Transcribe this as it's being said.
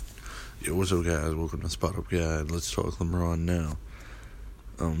Yo, what's up, guys? Welcome to Spot Up Guy, and let's talk LeBron now.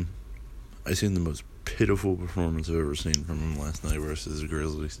 I seen the most pitiful performance I've ever seen from him last night versus the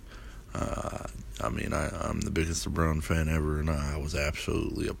Grizzlies. I'm the biggest LeBron fan ever, and I was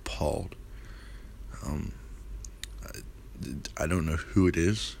absolutely appalled. I don't know who it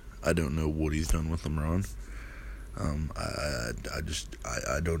is. I don't know what he's done with LeBron.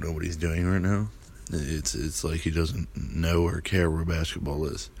 I don't know what he's doing right now. It's like he doesn't know or care where basketball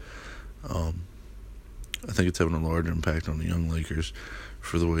is. I think it's having a large impact on the young Lakers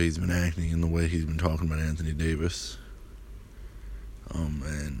for the way he's been acting and the way he's been talking about Anthony Davis.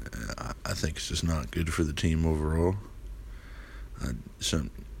 And I think it's just not good for the team overall.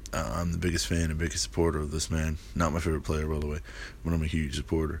 I'm the biggest fan and biggest supporter of this man. Not my favorite player, by the way, but I'm a huge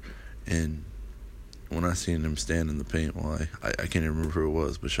supporter. And when I seen him stand in the paint, I can't even remember who it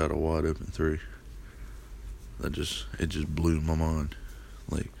was, but shot a wide open three. It just blew my mind.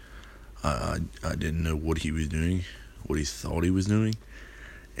 Like, I didn't know what he was doing, what he thought he was doing.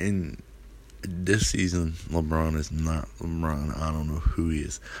 And this season, LeBron is not LeBron. I don't know who he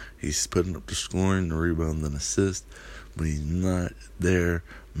is. He's putting up the scoring, the rebound, and assist, but he's not there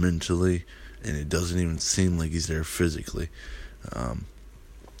mentally, and it doesn't even seem like he's there physically. I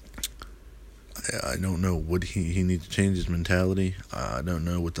don't know what he needs to change his mentality. I don't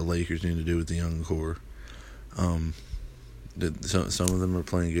know what the Lakers need to do with the young core. Some of them are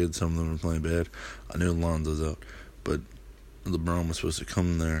playing good, some of them are playing bad. I know Lonzo's out, but LeBron was supposed to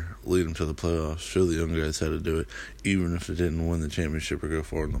come there, lead them to the playoffs, show the young guys how to do it, even if they didn't win the championship or go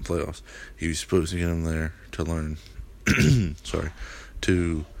far in the playoffs. He was supposed to get them there to learn,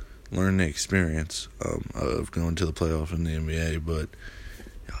 to learn the experience of going to the playoffs in the NBA. But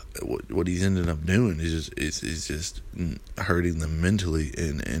what he's ended up doing is just hurting them mentally,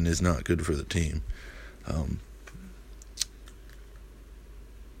 and is not good for the team.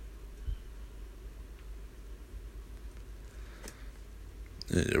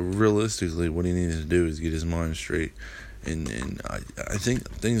 Realistically, what he needs to do is get his mind straight, and I think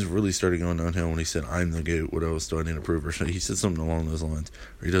things really started going downhill when he said, "I'm the GOAT, what else do I need to prove?" Or he said something along those lines,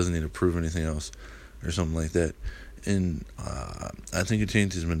 or he doesn't need to prove anything else, or something like that. And I think it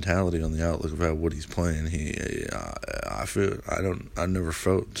changed his mentality on the outlook about what he's playing. I never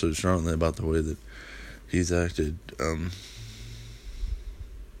felt so strongly about the way that he's acted,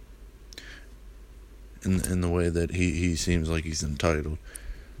 in the way that he seems like he's entitled.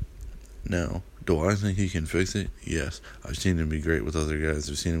 Now, do I think he can fix it? Yes. I've seen him be great with other guys.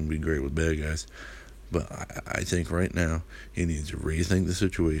 I've seen him be great with bad guys. But I think right now he needs to rethink the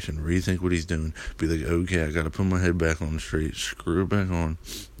situation, rethink what he's doing, be like, okay, I got to put my head back on the straight, screw it back on,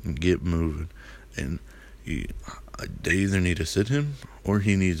 and get moving. And they either need to sit him, or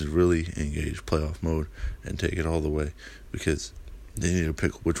he needs to really engage playoff mode and take it all the way, because they need to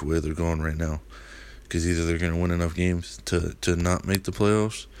pick which way they're going right now. Because either they're going to win enough games to not make the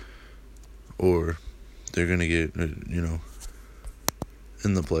playoffs, or they're going to get, in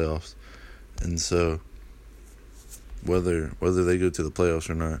the playoffs. And so, whether they go to the playoffs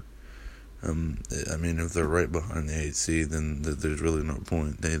or not, if they're right behind the 8th seed, then there's really no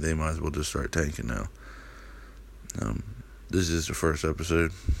point. They might as well just start tanking now. This is the first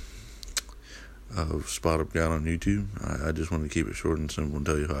episode of Spot Up Guy on YouTube. I just want to keep it short and simple and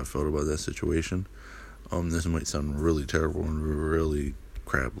tell you how I felt about that situation. This might sound really terrible and really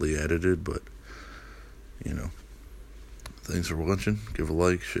crappily edited, but, thanks for watching. Give a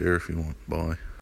like, share if you want. Bye.